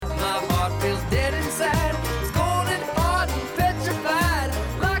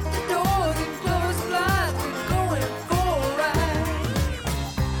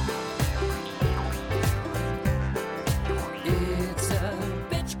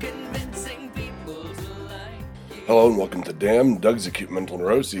Hello and welcome to Damn Doug's Acute Mental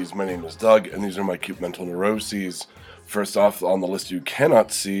Neuroses. My name is Doug, and these are my acute mental neuroses. First off, on the list you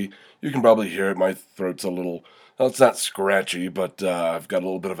cannot see, you can probably hear it. My throat's a little, well, it's not scratchy, but I've got a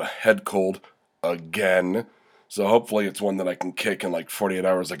little bit of a head cold again. So hopefully it's one that I can kick in like 48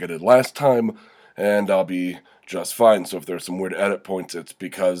 hours like I did last time, and I'll be just fine. So if there's some weird edit points, it's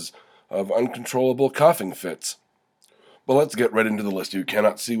because of uncontrollable coughing fits. But let's get right into the list you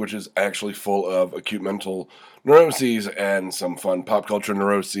cannot see, which is actually full of acute mental neuroses and some fun pop culture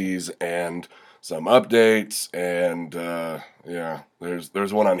neuroses and some updates. And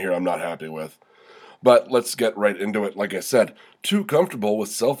there's one on here I'm not happy with. But let's get right into it. Like I said, too comfortable with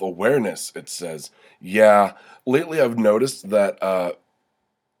self-awareness, it says. Yeah, lately I've noticed that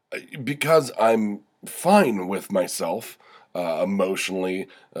because I'm fine with myself, emotionally,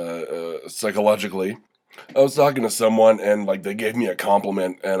 psychologically, I was talking to someone and like they gave me a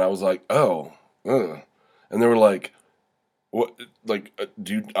compliment and I was like, oh, and they were like, what, like,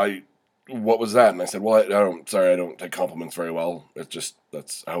 what was that? And I said, well, I don't take compliments very well. It's just,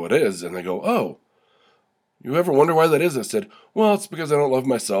 that's how it is. And they go, oh, you ever wonder why that is? I said, well, it's because I don't love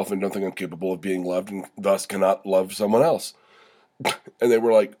myself and don't think I'm capable of being loved and thus cannot love someone else. And they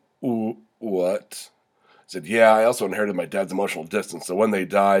were like, what? I said, yeah, I also inherited my dad's emotional distance. So when they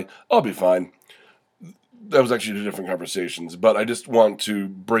die, I'll be fine. That was actually two different conversations, but I just want to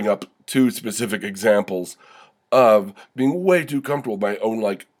bring up two specific examples of being way too comfortable with my own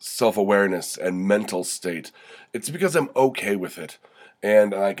like self-awareness and mental state. It's because I'm okay with it,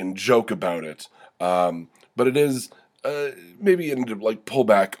 and I can joke about it. But it is maybe you need to like pull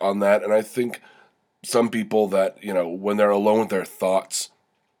back on that, and I think some people that when they're alone with their thoughts,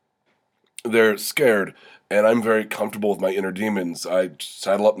 they're scared, and I'm very comfortable with my inner demons. I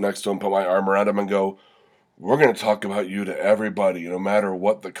saddle up next to them, put my arm around them, and go, we're going to talk about you to everybody, no matter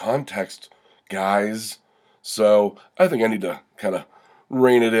what the context, guys. So I think I need to kind of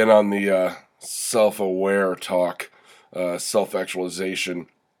rein it in on the self-aware talk, self-actualization.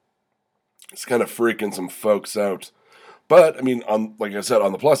 It's kind of freaking some folks out. But, I mean, like I said,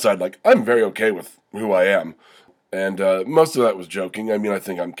 on the plus side, like, I'm very okay with who I am. And most of that was joking. I mean, I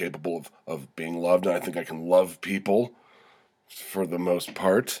think I'm capable of being loved, and I think I can love people for the most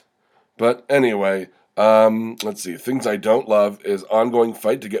part. But anyway, let's see. Things I don't love is ongoing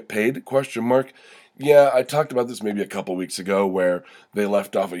fight to get paid, question mark. Yeah, I talked about this maybe a couple weeks ago where they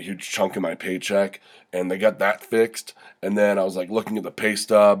left off a huge chunk of my paycheck and they got that fixed. And then I was like looking at the pay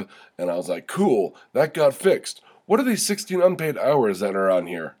stub and I was like, cool, that got fixed. What are these 16 unpaid hours that are on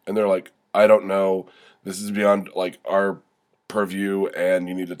here? And they're like, I don't know. This is beyond like our purview and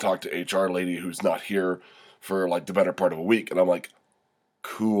you need to talk to HR lady who's not here for like the better part of a week. And I'm like,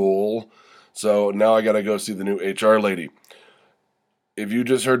 cool. So now I gotta go see the new HR lady. If you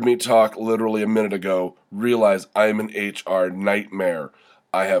just heard me talk literally a minute ago, realize I'm an HR nightmare.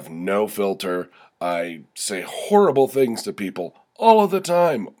 I have no filter. I say horrible things to people all of the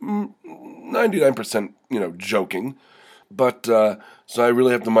time. 99%, joking. But, so I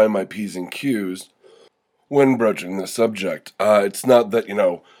really have to mind my P's and Q's when broaching this subject. It's not that,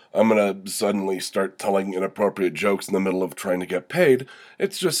 I'm going to suddenly start telling inappropriate jokes in the middle of trying to get paid.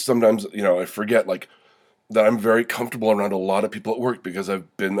 It's just sometimes, I forget, like, that I'm very comfortable around a lot of people at work because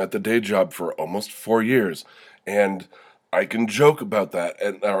I've been at the day job for almost 4 years. And I can joke about that,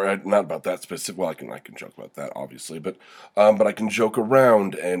 or not about that specific, well, I can joke about that, obviously, but I can joke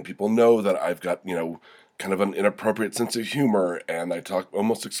around, and people know that I've got, kind of an inappropriate sense of humor, and I talk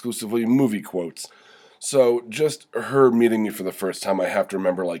almost exclusively movie quotes. So just her meeting me for the first time, I have to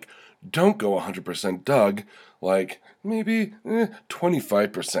remember, like, don't go 100% Doug, like, maybe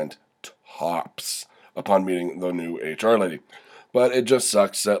 25% tops upon meeting the new HR lady. But it just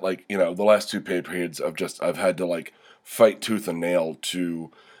sucks that, like, the last two pay periods I've had to, like, fight tooth and nail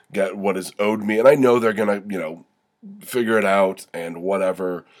to get what is owed me. And I know they're going to, figure it out and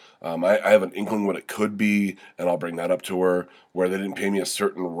whatever. I have an inkling what it could be, and I'll bring that up to her, where they didn't pay me a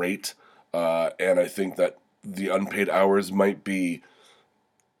certain rate. And I think that the unpaid hours might be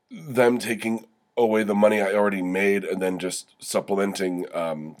them taking away the money I already made and then just supplementing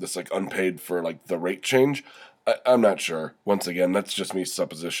this like unpaid for like the rate change. I'm not sure. Once again, that's just me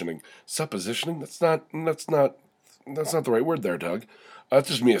suppositioning. Suppositioning? That's not the right word there, Doug. That's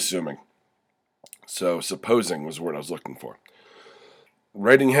just me assuming. So supposing was the word I was looking for.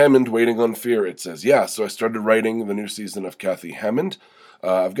 Writing Hammond, Waiting on Fear, it says, yeah, so I started writing the new season of Kathy Hammond.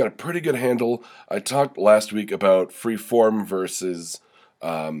 I've got a pretty good handle. I talked last week about free form versus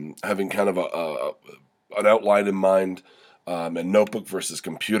having kind of an outline in mind, and notebook versus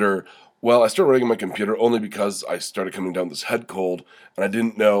computer. Well, I started writing on my computer only because I started coming down with this head cold, and I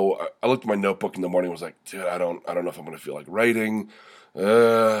didn't know. I looked at my notebook in the morning and was like, dude, I don't know if I'm going to feel like writing.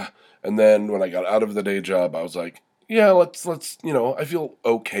 Uh, and then when I got out of the day job, I was like, yeah, let's, I feel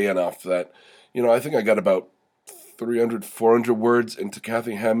okay enough that, I think I got about 300, 400 words into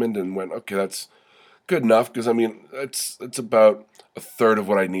Kathy Hammond and went, okay, that's good enough because I mean it's about a third of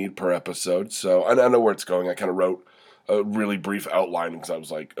what I need per episode. So I know where it's going. I kind of wrote a really brief outline because I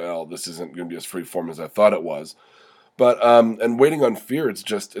was like, well, this isn't going to be as free form as I thought it was. But and Waiting on Fear,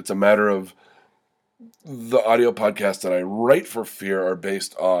 it's a matter of the audio podcasts that I write for Fear are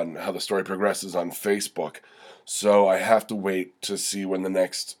based on how the story progresses on Facebook. So I have to wait to see what the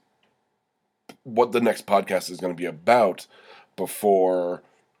next podcast is going to be about before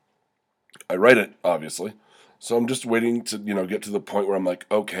I write it, obviously. So I'm just waiting to, get to the point where I'm like,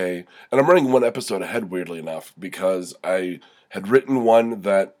 okay. And I'm running one episode ahead, weirdly enough, because I had written one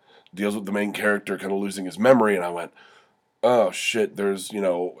that deals with the main character kind of losing his memory, and I went, oh shit, as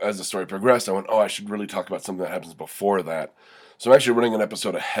the story progressed, I went, oh, I should really talk about something that happens before that. So I'm actually running an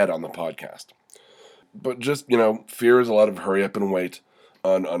episode ahead on the podcast. But just, Fear is a lot of hurry up and wait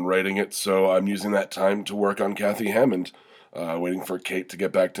on writing it, so I'm using that time to work on Kathy Hammond, waiting for Kate to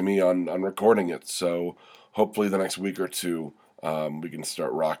get back to me on recording it. So hopefully the next week or two, we can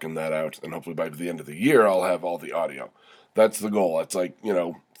start rocking that out, and hopefully by the end of the year, I'll have all the audio. That's the goal. It's like,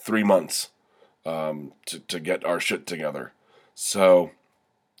 3 months to get our shit together. So,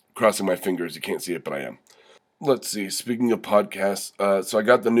 crossing my fingers, you can't see it, but I am. Let's see, speaking of podcasts, so I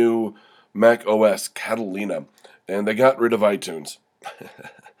got the new Mac OS Catalina, and they got rid of iTunes.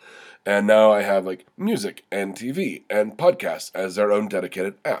 And now I have like music and TV and podcasts as their own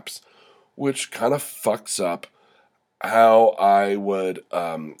dedicated apps, which kind of fucks up how I would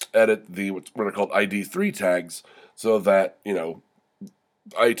edit what are called ID3 tags so that,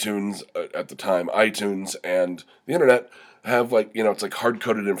 iTunes, at the time, iTunes and the internet have like, it's like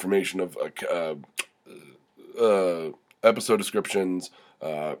hard-coded information of episode descriptions,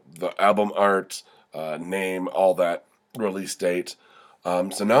 the album art, name, all that, release date.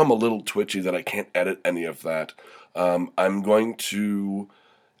 So now I'm a little twitchy that I can't edit any of that. I'm going to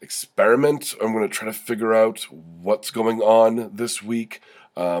experiment. I'm going to try to figure out what's going on this week.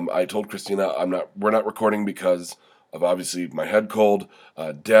 I told Christina we're not recording because of obviously my head cold.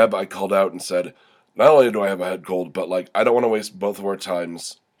 Deb, I called out and said, not only do I have a head cold, but like I don't want to waste both of our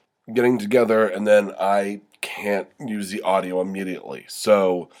times getting together and then I can't use the audio immediately.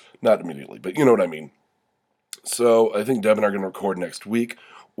 So, not immediately, but you know what I mean. So I think Deb and I are going to record next week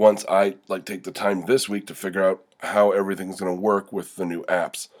once I take the time this week to figure out how everything's going to work with the new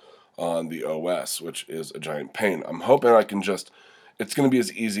apps on the OS, which is a giant pain. I'm hoping it's going to be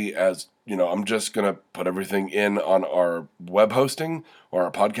as easy as, I'm just going to put everything in on our web hosting or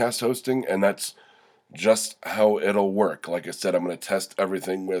our podcast hosting, and that's just how it'll work. Like I said, I'm going to test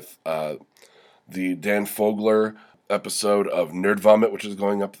everything with the Dan Fogler episode of Nerd Vomit, which is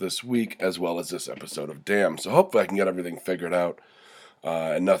going up this week, as well as this episode of Damn. So hopefully I can get everything figured out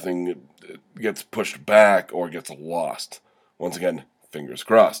and nothing gets pushed back or gets lost. Once again, fingers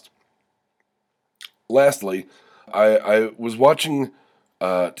crossed. Lastly, I was watching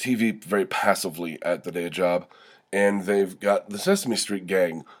TV very passively at the day job, and they've got the Sesame Street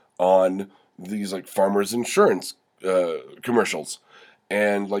gang on these farmers insurance commercials.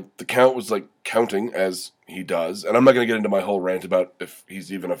 And the count was counting as he does. And I'm not going to get into my whole rant about if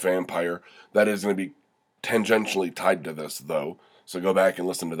he's even a vampire. That is going to be tangentially tied to this, though. So go back and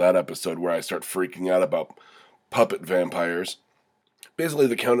listen to that episode where I start freaking out about puppet vampires. Basically,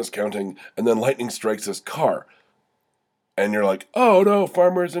 the count is counting, and then lightning strikes his car. And you're like, oh no,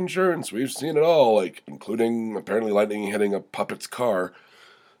 farmer's insurance. We've seen it all, including apparently lightning hitting a puppet's car.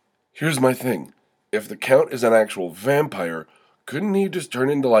 Here's my thing. If the count is an actual vampire, couldn't he just turn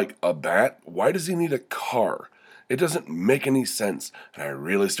into a bat? Why does he need a car? It doesn't make any sense. And I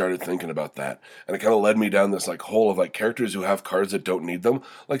really started thinking about that. And it kind of led me down this hole of characters who have cars that don't need them.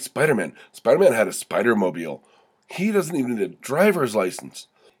 Like Spider-Man. Spider-Man had a Spider-Mobile. He doesn't even need a driver's license.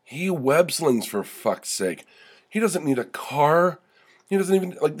 He web slings, for fuck's sake. He doesn't need a car. He doesn't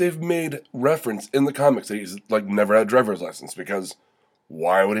even, they've made reference in the comics that he's, never had a driver's license because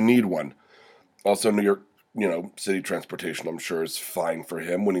why would he need one? Also, New York, city transportation, I'm sure, is fine for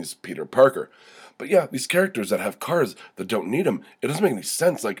him when he's Peter Parker. But yeah, these characters that have cars that don't need them, it doesn't make any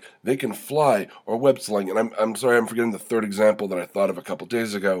sense. They can fly or web sling. And I'm sorry, I'm forgetting the third example that I thought of a couple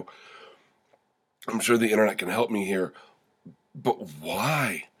days ago. I'm sure the internet can help me here. But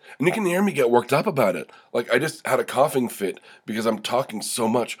why? And you can hear me get worked up about it. Like, I just had a coughing fit because I'm talking so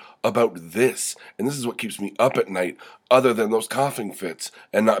much about this. And this is what keeps me up at night, other than those coughing fits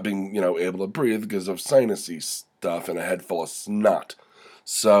and not being, able to breathe because of sinusy stuff and a head full of snot.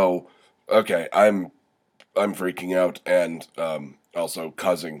 So, okay, I'm freaking out and also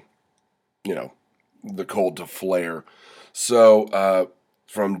causing, the cold to flare. So,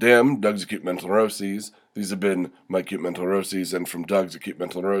 from Doug's Acute Mental Neuroses, these have been my Acute Mental Neuroses, and from Doug's Acute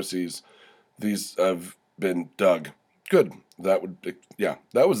Mental Neuroses, these have been Doug. Good. That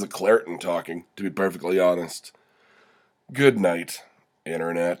was the Claritin talking, to be perfectly honest. Good night,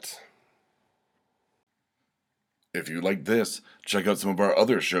 Internet. If you like this, check out some of our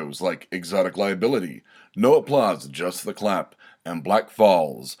other shows like Exotic Liability, No Applause, Just the Clap, and Black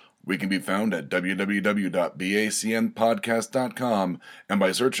Falls. We can be found at www.bacnpodcast.com and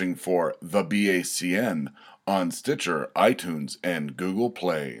by searching for The BACN on Stitcher, iTunes, and Google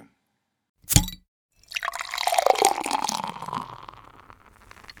Play.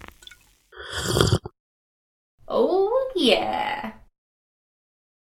 Oh, yeah.